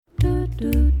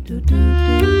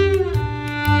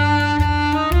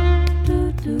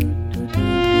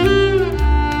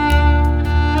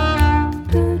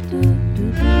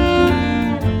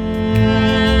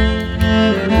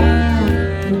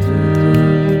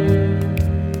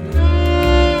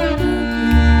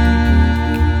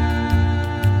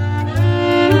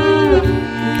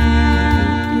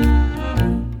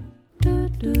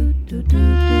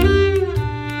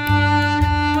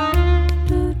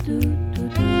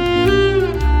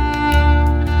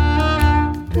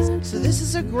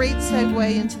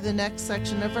Next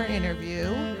section of our interview,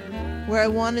 where I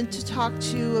wanted to talk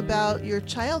to you about your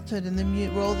childhood and the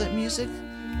role that music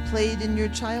played in your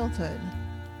childhood,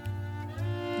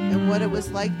 and what it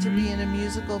was like to be in a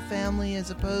musical family as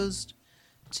opposed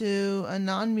to a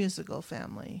non-musical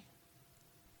family.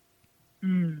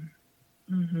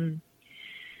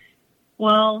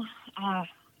 Well,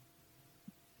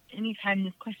 anytime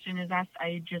this question is asked,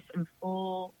 I just am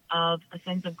full of a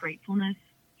sense of gratefulness.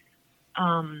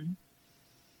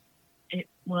 It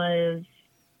was,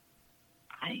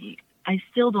 I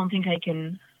still don't think I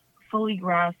can fully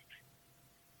grasp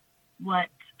what,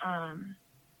 how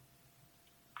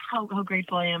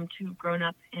grateful I am to have grown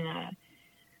up in a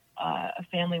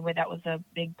family where that was a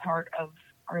big part of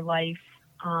our life.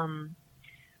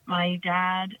 My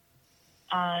dad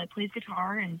plays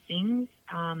guitar and sings,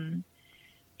 and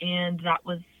that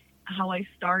was how I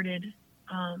started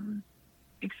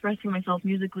expressing myself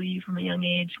musically from a young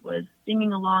age, was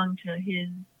singing along to his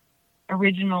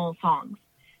original songs.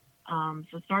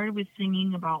 So it started with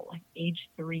singing about like age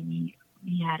 3.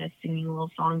 We had us singing little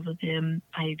songs with him.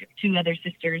 I have 2 other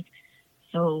sisters.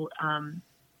 So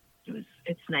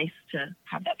it's nice to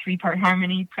have that 3-part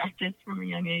harmony practice from a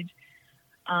young age.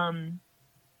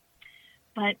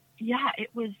 But yeah, it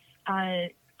was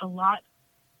a lot.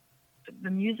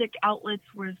 The music outlets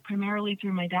was primarily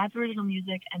through my dad's original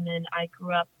music, and then I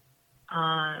grew up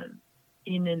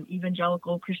in an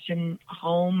evangelical Christian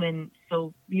home, and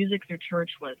so music through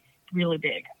church was really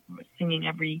big. I was singing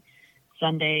every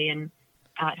Sunday, and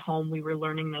at home we were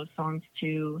learning those songs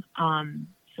too.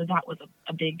 So that was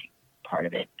a big part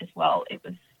of it as well. It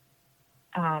was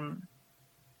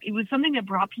something that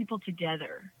brought people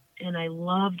together, and I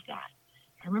loved that.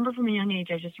 I remember from a young age,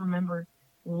 I just remember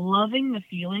loving the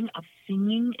feeling of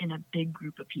singing in a big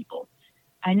group of people.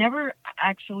 I never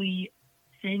actually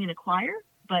sang in a choir,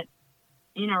 but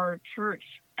in our church,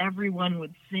 everyone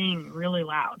would sing really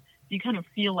loud. You kind of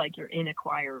feel like you're in a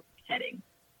choir setting.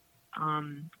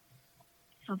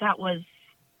 So that was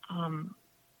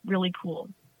really cool.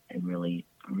 I really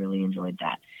enjoyed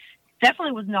that.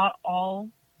 Definitely was not all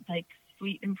like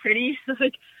sweet and pretty. So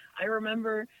like I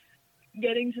remember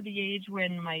getting to the age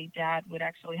when my dad would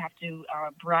actually have to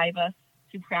bribe us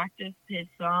to practice his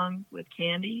songs with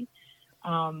candy.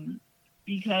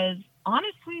 Because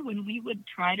honestly, when we would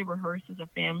try to rehearse as a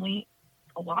family,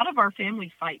 a lot of our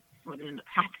family fights would end up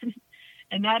happening.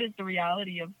 And that is the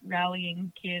reality of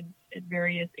rallying kids at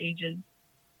various ages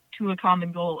to a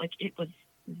common goal. Like it was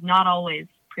not always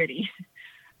pretty.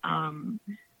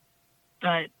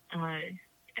 But I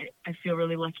feel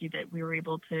really lucky that we were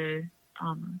able to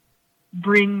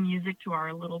bring music to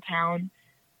our little town.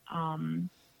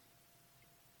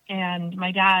 And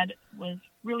my dad was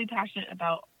really passionate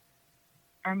about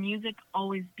our music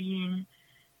always being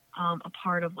a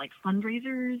part of like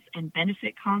fundraisers and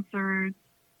benefit concerts.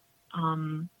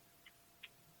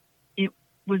 It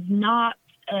was not,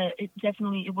 it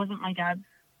wasn't my dad's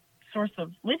source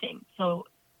of living. So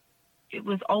it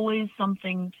was always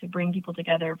something to bring people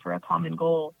together for a common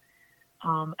goal.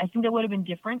 I think that would have been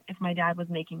different if my dad was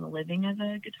making a living as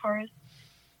a guitarist.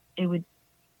 It would,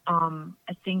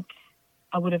 I think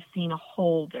I would have seen a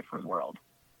whole different world.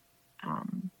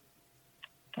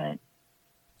 But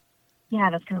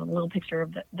yeah, that's kind of a little picture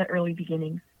of the early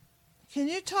beginnings. Can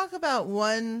you talk about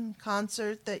one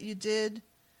concert that you did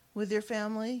with your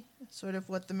family? Sort of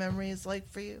what the memory is like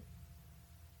for you?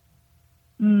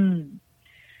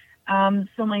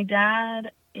 So my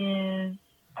dad is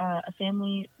a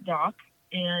family doc,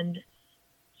 and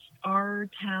our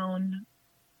town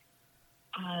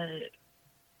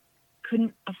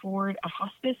couldn't afford a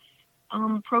hospice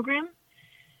program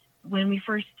when we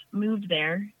first moved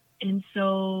there. And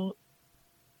so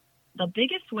the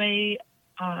biggest way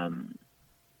I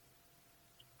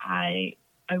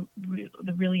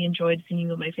really enjoyed singing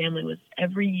with my family was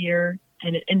every year,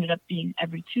 and it ended up being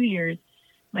every 2 years,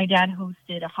 my dad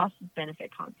hosted a hospice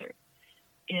benefit concert.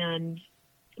 And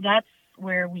that's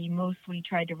where we mostly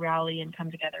tried to rally and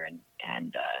come together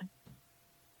and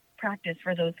practice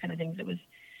for those kind of things. It was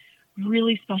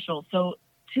really special. So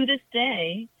to this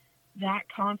day, that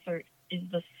concert is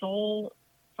the sole sole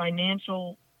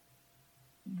financial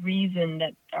reason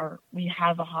that we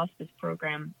have a hospice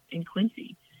program in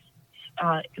Quincy.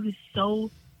 It was so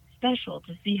special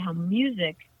to see how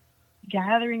music,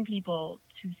 gathering people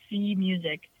to see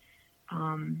music,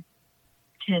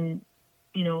 can,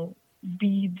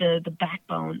 be the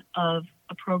backbone of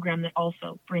a program that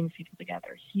also brings people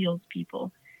together, heals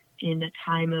people in a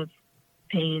time of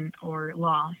pain or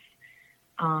loss.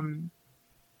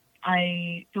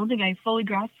 I don't think I fully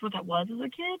grasped what that was as a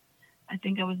kid. I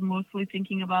think I was mostly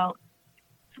thinking about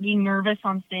being nervous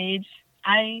on stage.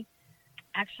 I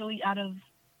actually, out of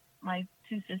my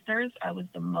two sisters, I was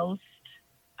the most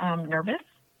nervous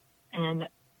and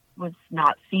was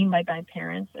not seen by my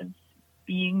parents as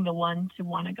being the one to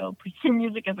want to go pursue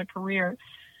music as a career.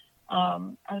 I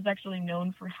was actually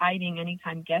known for hiding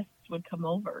anytime guests would come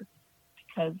over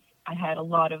because I had a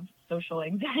lot of social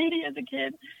anxiety as a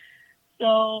kid.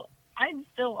 So I'm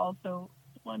still also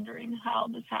wondering how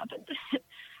this happened.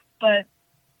 But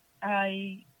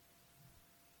I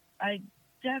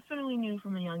definitely knew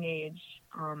from a young age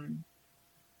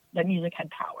that music had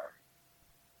power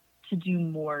to do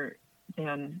more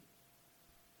than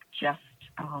just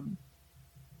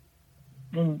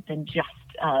than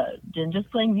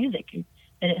just playing music.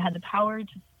 That it had the power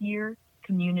to steer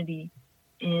community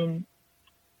in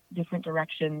different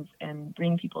directions and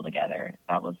bring people together.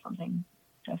 That was something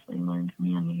definitely learned from a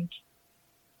young age.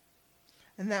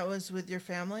 And that was with your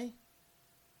family?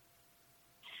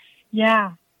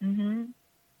 Yeah. Mm-hmm.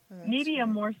 Oh, maybe great. A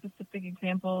more specific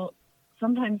example,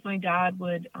 sometimes my dad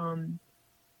would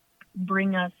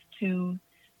bring us to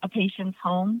a patient's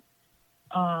home,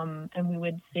 and we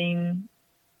would sing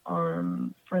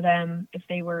for them if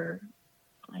they were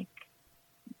like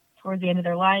towards the end of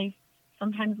their life.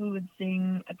 Sometimes we would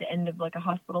sing at the end of like a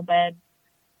hospital bed.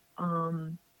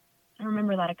 I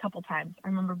remember that a couple times. I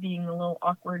remember being a little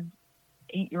awkward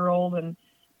 8-year-old and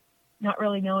not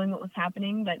really knowing what was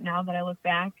happening, but now that I look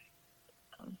back,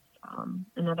 it was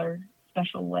another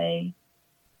special way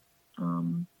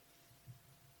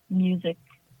music,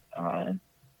 that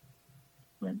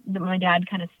my dad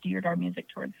kind of steered our music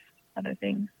towards other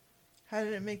things. How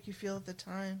did it make you feel at the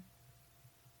time?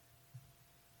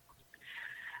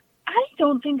 I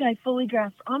don't think I fully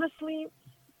grasped. Honestly,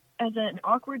 as an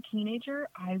awkward teenager,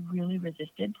 I really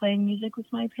resisted playing music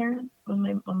with my parents, with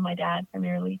my dad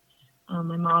primarily.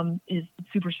 My mom is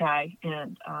super shy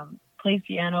and plays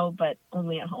piano, but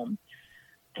only at home.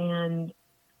 And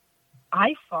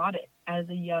I fought it as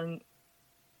a young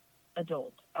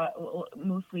adult,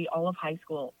 mostly all of high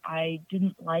school. I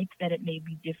didn't like that it made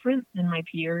me different than my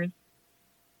peers.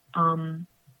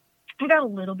 I got a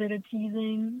little bit of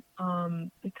teasing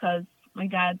because my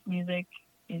dad's music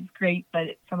is great,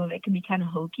 but some of it can be kind of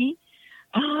hokey.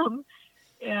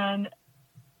 And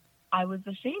I was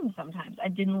ashamed sometimes. I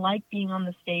didn't like being on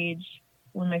the stage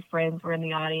when my friends were in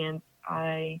the audience.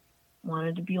 I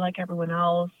wanted to be like everyone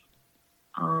else.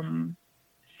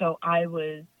 So I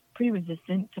was pretty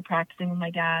resistant to practicing with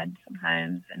my dad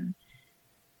sometimes. And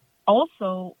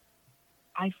also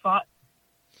I fought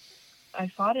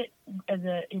it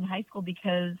in high school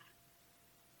because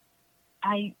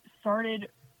I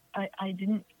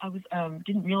didn't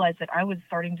realize that I was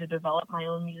starting to develop my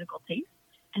own musical taste,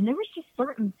 and there was just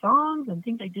certain songs and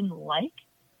things I didn't like.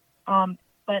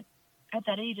 But at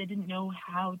that age, I didn't know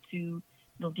how to,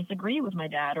 disagree with my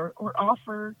dad or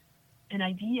offer an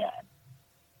idea.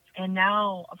 And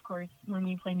now, of course, when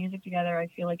we play music together, I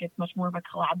feel like it's much more of a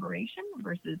collaboration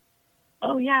versus,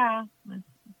 oh yeah, my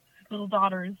little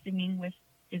daughter is singing with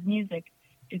his music.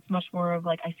 It's much more of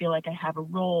like, I feel like I have a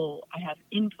role, I have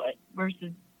input,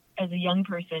 versus as a young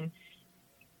person,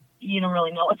 you don't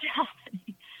really know what's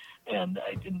happening. And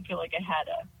I didn't feel like I had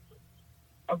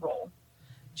a role.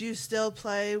 Do you still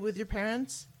play with your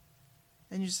parents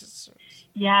and your sisters?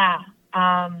 Yeah.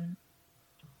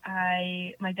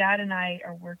 My dad and I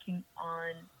are working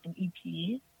on an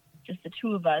EP, just the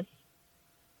two of us,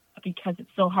 because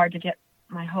it's so hard to get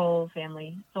my whole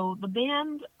family. So the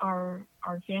band, our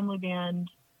family band,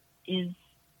 is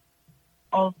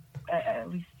all, at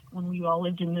least when we all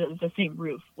lived in the same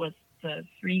roof, was the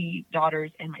 3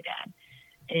 daughters and my dad.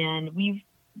 And we've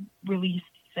released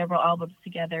several albums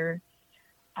together.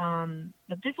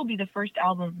 But this will be the first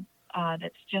album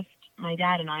that's just my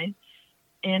dad and I.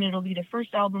 And it'll be the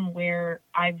first album where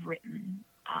I've written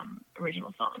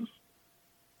original songs.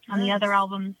 On the other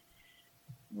albums,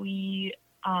 we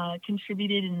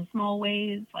contributed in small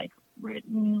ways, like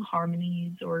written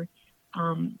harmonies, or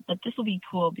but this will be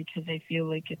cool because I feel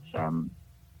like it's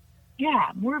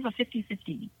more of a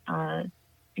 50-50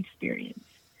 experience.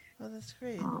 Oh, that's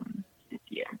great. This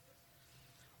year.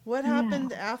 What Yeah.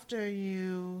 happened after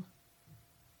you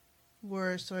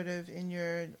were sort of in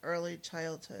your early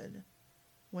childhood?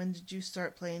 When did you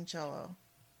start playing cello?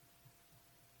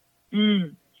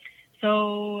 Mm.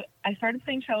 So I started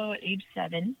playing cello at age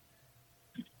 7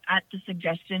 at the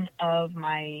suggestion of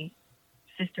my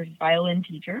sister's violin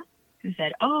teacher, who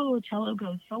said, "Oh, cello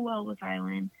goes so well with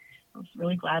violin." I was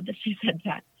really glad that she said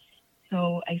that.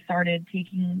 So I started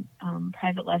taking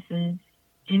private lessons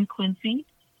in Quincy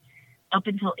up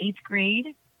until 8th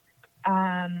grade,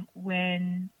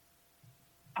 when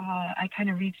I kind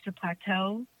of reached a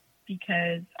plateau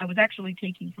because I was actually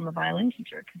taking from a violin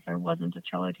teacher because there wasn't a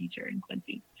cello teacher in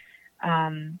Quincy.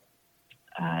 Um,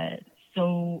 uh,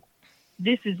 so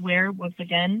this is where, once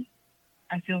again,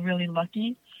 I feel really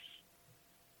lucky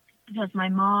because my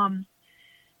mom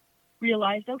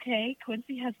realized, okay,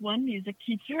 Quincy has one music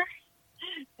teacher,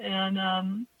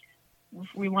 and if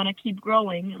we want to keep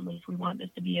growing and if we want this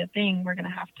to be a thing, we're going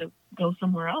to have to go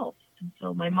somewhere else. And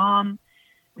so my mom,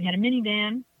 we had a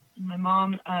minivan, and my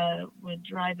mom would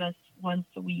drive us once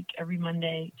a week every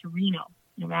Monday to Reno,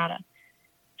 Nevada,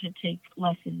 to take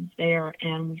lessons there.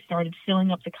 And we started filling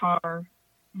up the car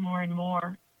more and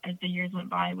more as the years went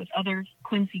by with other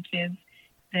Quincy kids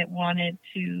that wanted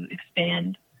to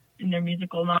expand in their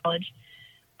musical knowledge.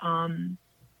 And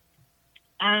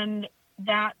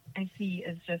that I see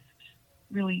is just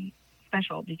really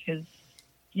special because,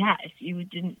 yeah, if you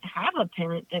didn't have a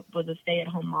parent that was a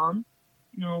stay-at-home mom,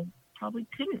 probably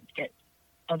couldn't get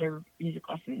other music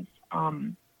lessons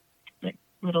that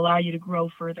would allow you to grow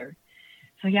further.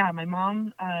 So yeah, my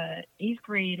mom, 8th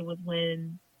grade was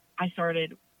when I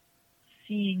started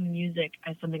seeing music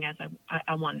as something as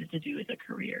I wanted to do as a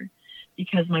career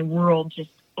because my world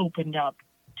just opened up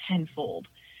tenfold.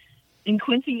 In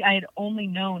Quincy, I had only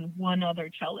known one other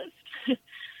cellist.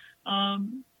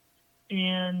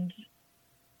 And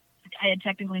I had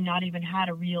technically not even had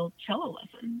a real cello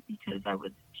lesson because I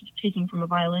was taking from a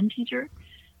violin teacher.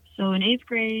 So in 8th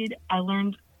grade, I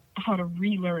learned how to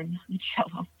relearn the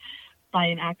cello by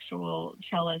an actual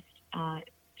cellist.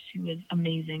 She was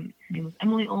amazing. Her name was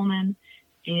Emily Ullman,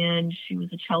 and she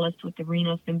was a cellist with the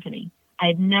Reno Symphony. I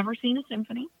had never seen a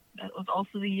symphony. That was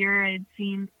also the year I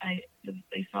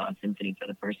saw a symphony for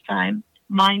the first time.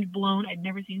 Mind blown. I'd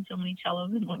never seen so many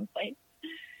cellos in one place.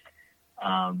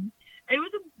 It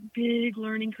was a big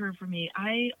learning curve for me.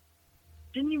 I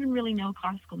didn't even really know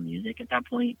classical music at that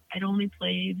point. I'd only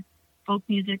played folk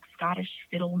music, Scottish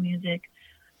fiddle music,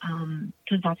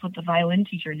 because that's what the violin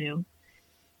teacher knew.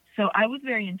 So I was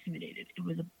very intimidated. It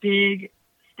was a big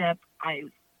step.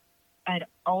 I'd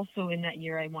also in that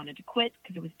year I wanted to quit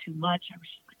because it was too much. I was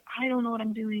just like, I don't know what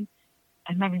I'm doing.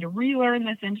 I'm having to relearn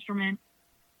this instrument.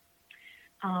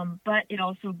 But it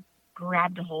also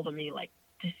grabbed a hold of me like,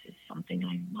 this is something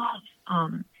I love.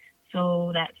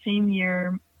 So that same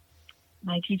year,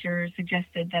 my teacher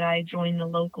suggested that I join the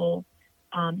local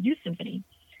youth symphony.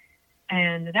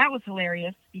 And that was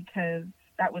hilarious because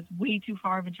that was way too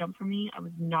far of a jump for me. I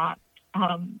was not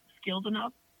skilled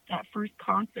enough. That first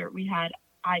concert we had,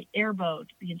 I airbowed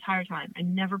the entire time. I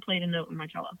never played a note in my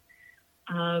cello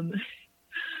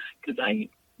because I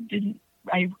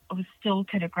was still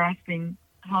kind of grasping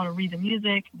how to read the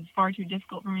music. It was far too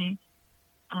difficult for me.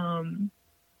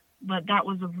 But that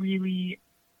was a really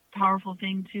powerful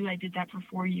thing too. I did that for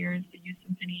 4 years, the Youth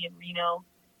Symphony in Reno.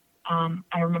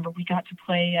 I remember we got to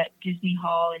play at Disney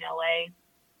Hall in LA.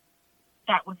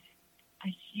 That was a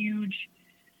huge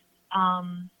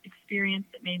experience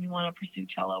that made me want to pursue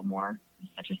cello more. It was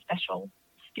such a special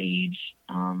stage,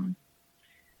 an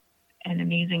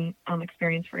amazing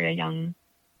experience for a young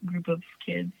group of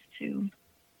kids to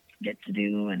get to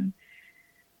do. And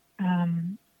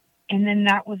then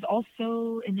that was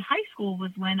also in high school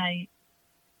was when I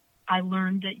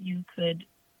learned that you could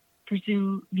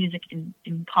pursue music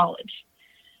in college.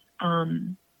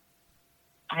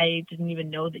 I didn't even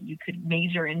know that you could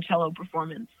major in cello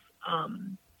performance.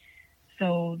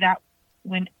 So that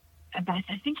when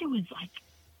I think it was like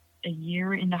a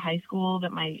year into high school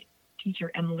that my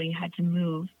teacher Emily had to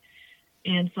move.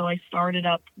 And so I started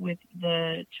up with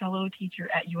the cello teacher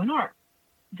at UNR,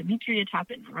 Dmitry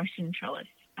Atapin, a Russian cellist.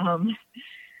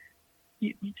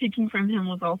 Taking from him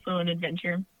was also an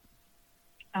adventure.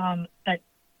 But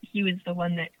he was the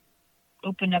one that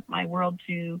opened up my world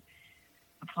to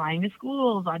applying to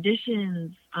schools,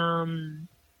 auditions,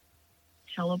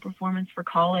 cello performance for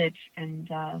college, and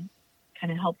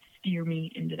kind of helped steer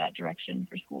me into that direction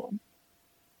for school.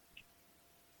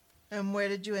 And where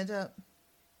did you end up?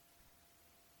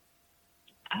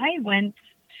 I went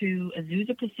to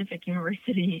Azusa Pacific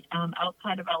University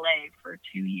outside of LA for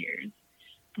 2 years.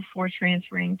 before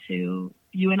transferring to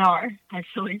UNR,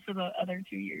 actually, for the other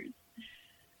 2 years.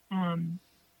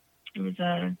 It was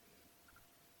an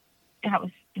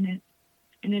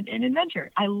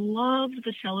adventure. I loved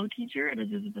the cello teacher at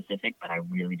Azusa Pacific, but I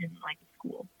really didn't like the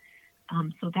school.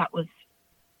 So that was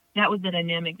the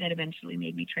dynamic that eventually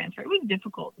made me transfer. It was a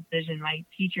difficult decision. My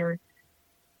teacher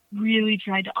really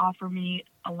tried to offer me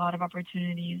a lot of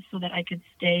opportunities so that I could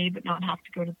stay but not have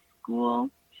to go to school,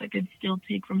 so I could still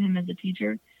take from him as a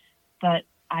teacher. But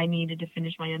I needed to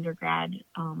finish my undergrad,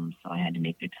 so I had to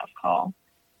make the tough call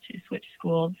to switch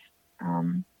schools.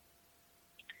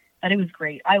 But it was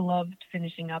great. I loved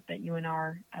finishing up at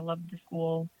UNR. I loved the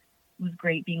school. It was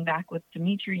great being back with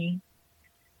Dimitri.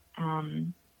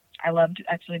 I loved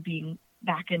actually being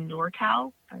back in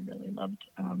NorCal. I really loved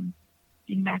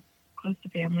being back close to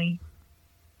family.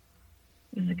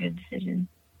 It was a good decision.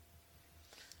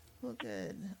 Well,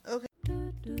 good. Okay.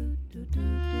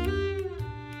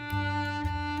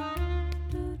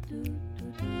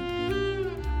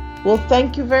 Well,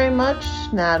 thank you very much,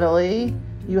 Natalie.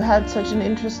 You had such an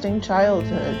interesting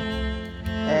childhood,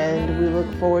 and we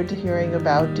look forward to hearing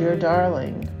about Dear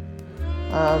Darling.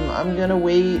 I'm going to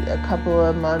wait a couple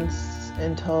of months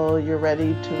until you're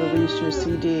ready to release your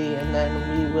CD, and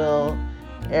then we will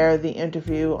air the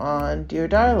interview on Dear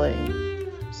Darling.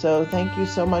 So thank you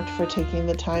so much for taking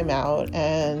the time out,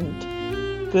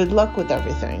 and good luck with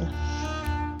everything.